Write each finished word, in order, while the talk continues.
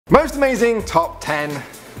Most amazing top 10,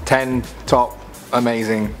 10 top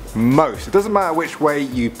amazing most. It doesn't matter which way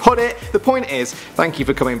you put it. The point is, thank you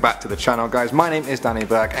for coming back to the channel, guys. My name is Danny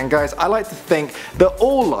Burke, and guys, I like to think that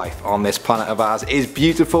all life on this planet of ours is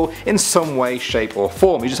beautiful in some way, shape or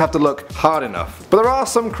form. You just have to look hard enough. But there are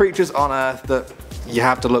some creatures on Earth that you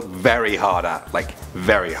have to look very hard at, like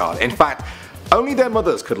very hard. In fact, only their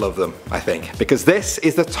mothers could love them, I think, because this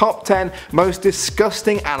is the top 10 most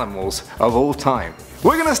disgusting animals of all time.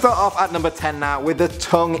 We're going to start off at number 10 now with the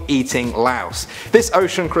tongue-eating louse. This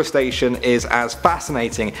ocean crustacean is as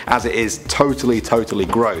fascinating as it is totally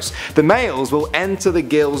gross. The males will enter the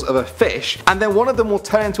gills of a fish, and then one of them will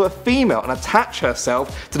turn into a female and attach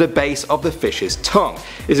herself to the base of the fish's tongue.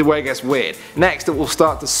 This is where it gets weird. Next, it will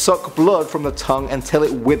start to suck blood from the tongue until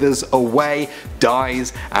it withers away,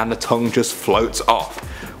 dies, and the tongue just floats off.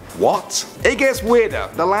 What? It gets weirder.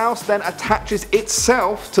 The louse then attaches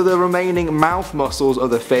itself to the remaining mouth muscles of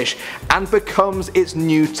the fish and becomes its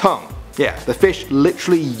new tongue. Yeah, the fish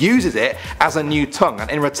literally uses it as a new tongue,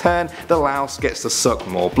 and in return the louse gets to suck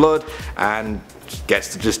more blood and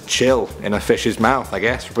gets to just chill in a fish's mouth, I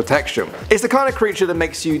guess, for protection. It's the kind of creature that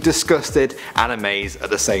makes you disgusted and amazed at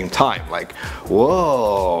the same time. Like,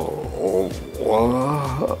 whoa,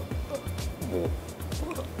 whoa.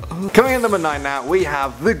 Coming in number 9 now, we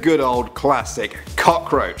have the good old classic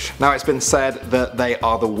cockroach. Now, it's been said that they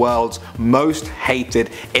are the world's most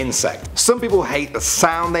hated insect. Some people hate the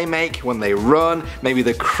sound they make when they run, maybe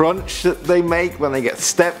the crunch that they make when they get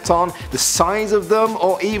stepped on, the size of them,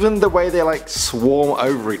 or even the way they like swarm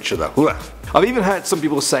over each other. I've even heard some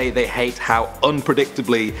people say they hate how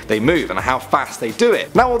unpredictably they move and how fast they do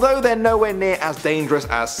it. Now, although they're nowhere near as dangerous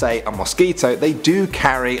as, say, a mosquito, they do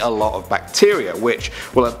carry a lot of bacteria, which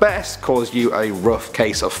will at best cause you a rough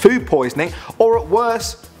case of food poisoning, or at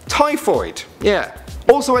worst, typhoid. Yeah.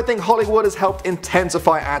 Also, I think Hollywood has helped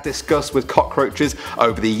intensify our disgust with cockroaches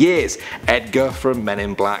over the years. Edgar from Men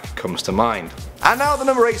in Black comes to mind. And now at the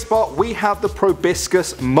number 8 spot, we have the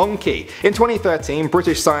proboscis monkey. In 2013,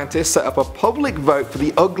 British scientists set up a public vote for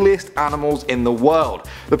the ugliest animals in the world.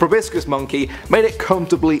 The proboscis monkey made it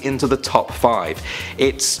comfortably into the top 5.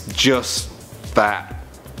 It's just that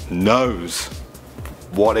nose.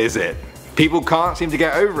 What is it? People can't seem to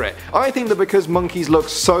get over it. I think that because monkeys look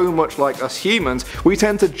so much like us humans, we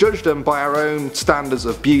tend to judge them by our own standards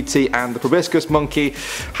of beauty, and the proboscis monkey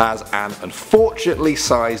has an unfortunately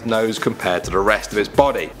sized nose compared to the rest of its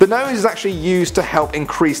body. The nose is actually used to help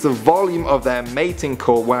increase the volume of their mating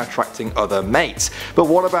call when attracting other mates. But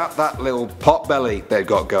what about that little pot belly they've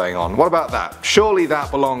got going on? What about that? Surely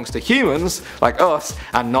that belongs to humans, like us,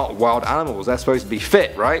 and not wild animals. They're supposed to be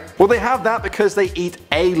fit, right? Well, they have that because they eat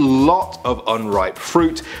a lot of unripe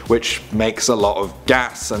fruit, which makes a lot of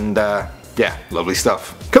gas and yeah, lovely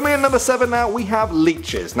stuff. Coming in number 7 now, we have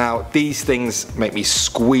leeches. Now, these things make me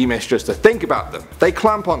squeamish just to think about them. They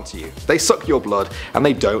clamp onto you, they suck your blood, and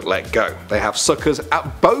they don't let go. They have suckers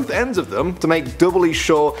at both ends of them to make doubly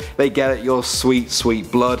sure they get at your sweet,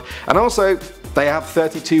 sweet blood. And also, they have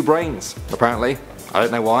 32 brains, apparently. I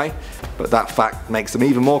don't know why, but that fact makes them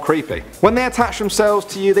even more creepy. When they attach themselves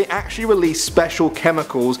to you, they actually release special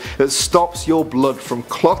chemicals that stops your blood from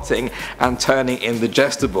clotting and turning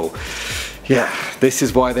indigestible. Yeah, this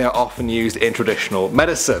is why they are often used in traditional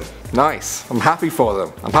medicine. Nice, I'm happy for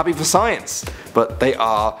them. I'm happy for science, but they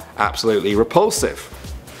are absolutely repulsive.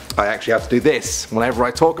 I actually have to do this whenever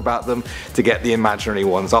I talk about them to get the imaginary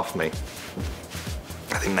ones off me.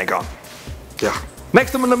 I think they're gone. Yeah.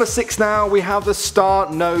 Next up at number 6 now, we have the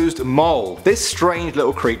star-nosed mole. This strange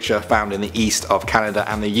little creature found in the east of Canada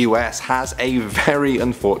and the US has a very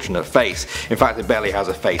unfortunate face. In fact, it barely has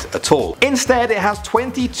a face at all. Instead, it has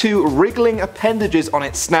 22 wriggling appendages on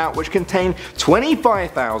its snout which contain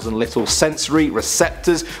 25,000 little sensory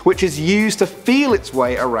receptors, which is used to feel its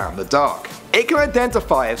way around the dark. It can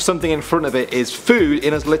identify if something in front of it is food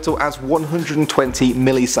in as little as 120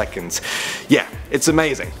 milliseconds. Yeah, it's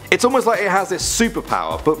amazing. It's almost like it has this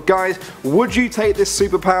superpower, but guys, would you take this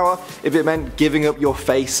superpower if it meant giving up your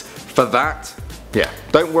face for that? Yeah,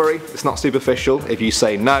 don't worry, it's not superficial if you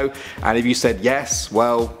say no, and if you said yes,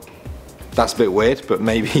 well, that's a bit weird, but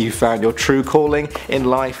maybe you found your true calling in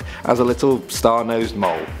life as a little star-nosed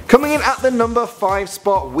mole. Coming in at the number 5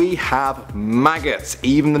 spot, we have maggots.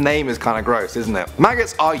 Even the name is kind of gross, isn't it?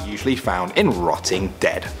 Maggots are usually found in rotting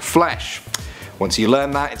dead flesh. Once you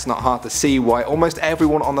learn that, it's not hard to see why almost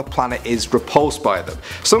everyone on the planet is repulsed by them.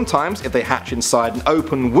 Sometimes, if they hatch inside an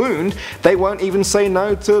open wound, they won't even say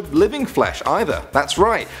no to living flesh either. That's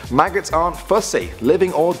right, maggots aren't fussy.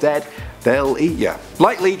 Living or dead, they'll eat you.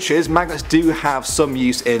 Like leeches, maggots do have some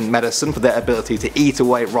use in medicine for their ability to eat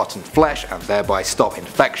away rotten flesh and thereby stop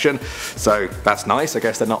infection, so that's nice. I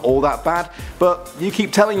guess they're not all that bad, but you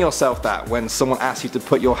keep telling yourself that when someone asks you to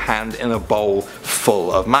put your hand in a bowl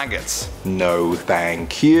full of maggots. No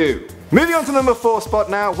thank you. Moving on to number 4 spot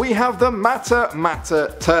now, we have the Mata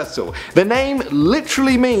Mata turtle. The name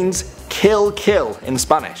literally means kill kill in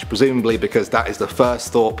Spanish, presumably because that is the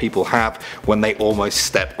first thought people have when they almost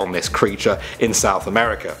step on this creature in South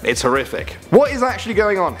America. It's horrific. What is actually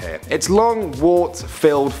going on here? Its long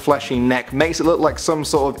wart-filled fleshy neck makes it look like some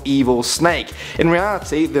sort of evil snake. In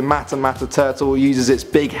reality, the Mata Mata turtle uses its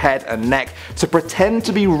big head and neck to pretend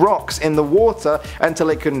to be rocks in the water until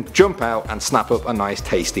it can jump out and snap up a nice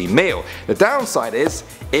tasty meal. The downside is,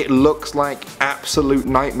 it looks like absolute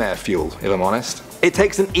nightmare fuel, if I'm honest. It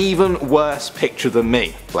takes an even worse picture than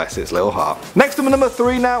me, bless its little heart. Next up at number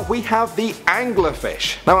 3 now, we have the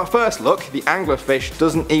anglerfish. Now at first look, the anglerfish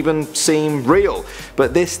doesn't even seem real,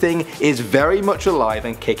 but this thing is very much alive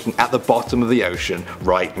and kicking at the bottom of the ocean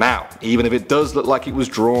right now, even if it does look like it was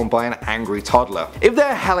drawn by an angry toddler. If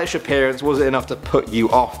their hellish appearance wasn't enough to put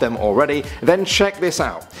you off them already, then check this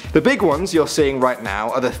out. The big ones you're seeing right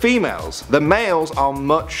now are the females. The males are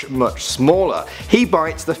much smaller. He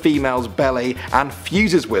bites the female's belly and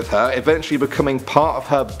fuses with her, eventually becoming part of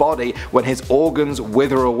her body when his organs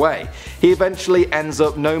wither away. He eventually ends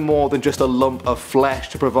up no more than just a lump of flesh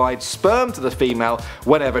to provide sperm to the female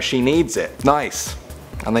whenever she needs it. Nice.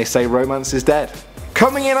 And they say romance is dead.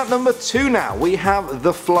 Coming in at number 2 now, we have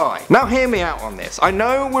the fly. Now hear me out on this. I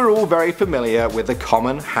know we're all very familiar with the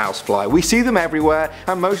common housefly. We see them everywhere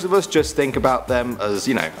and most of us just think about them as,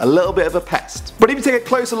 you know, a little bit of a pest. But if you take a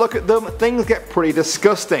closer look at them, things get pretty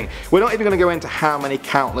disgusting. We're not even going to go into how many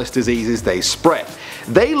countless diseases they spread.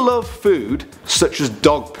 They love food such as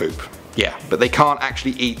dog poop. Yeah, but they can't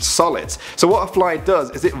actually eat solids. So what a fly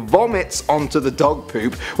does is it vomits onto the dog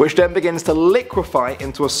poop, which then begins to liquefy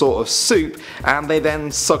into a sort of soup, and they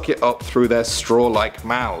then suck it up through their straw-like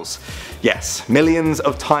mouths. Yes, millions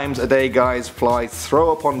of times a day, guys, flies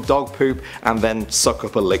throw up on dog poop and then suck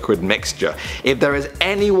up a liquid mixture. If there is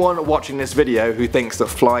anyone watching this video who thinks that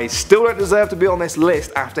flies still don't deserve to be on this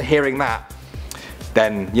list after hearing that,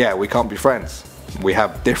 then yeah, we can't be friends. We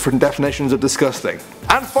have different definitions of disgusting.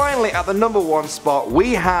 And finally, at the number 1 spot,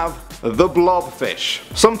 we have the blobfish.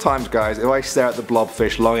 Sometimes, guys, if I stare at the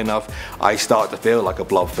blobfish long enough, I start to feel like a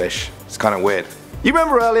blobfish. It's kind of weird. You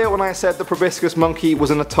remember earlier when I said the proboscis monkey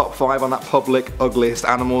was in the top 5 on that public ugliest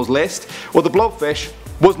animals list? Well, the blobfish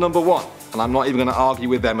was number 1. And I'm not even going to argue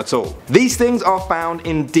with them at all. These things are found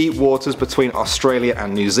in deep waters between Australia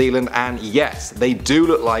and New Zealand, and yes, they do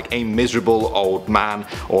look like a miserable old man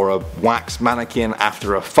or a wax mannequin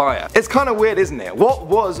after a fire. It's kind of weird, isn't it? What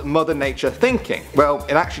was Mother Nature thinking? Well,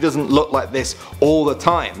 it actually doesn't look like this all the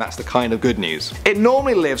time. That's the kind of good news. It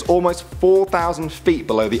normally lives almost 4,000 feet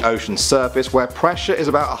below the ocean surface, where pressure is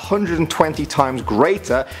about 120 times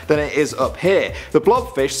greater than it is up here. The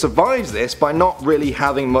blobfish survives this by not really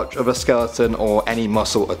having much of a skeleton or any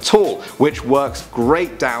muscle at all, which works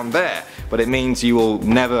great down there, but it means you will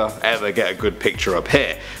never ever get a good picture up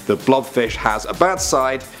here. The blobfish has a bad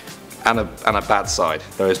side and a bad side.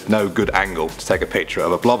 There is no good angle to take a picture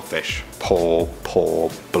of a blobfish. Poor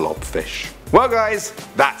blobfish. Well guys,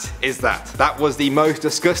 that is that. That was the most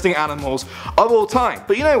disgusting animals of all time.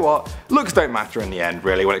 But you know what? Looks don't matter in the end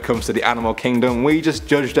really when it comes to the animal kingdom. We just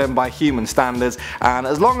judge them by human standards, and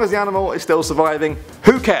as long as the animal is still surviving,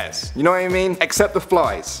 who cares? You know what I mean? Except the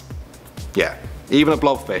flies. Yeah. Even a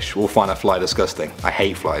blobfish will find a fly disgusting. I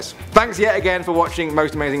hate flies. Thanks yet again for watching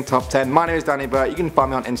Most Amazing Top 10. My name is Danny Burt. You can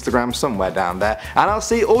find me on Instagram somewhere down there, and I'll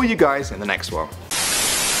see all you guys in the next one.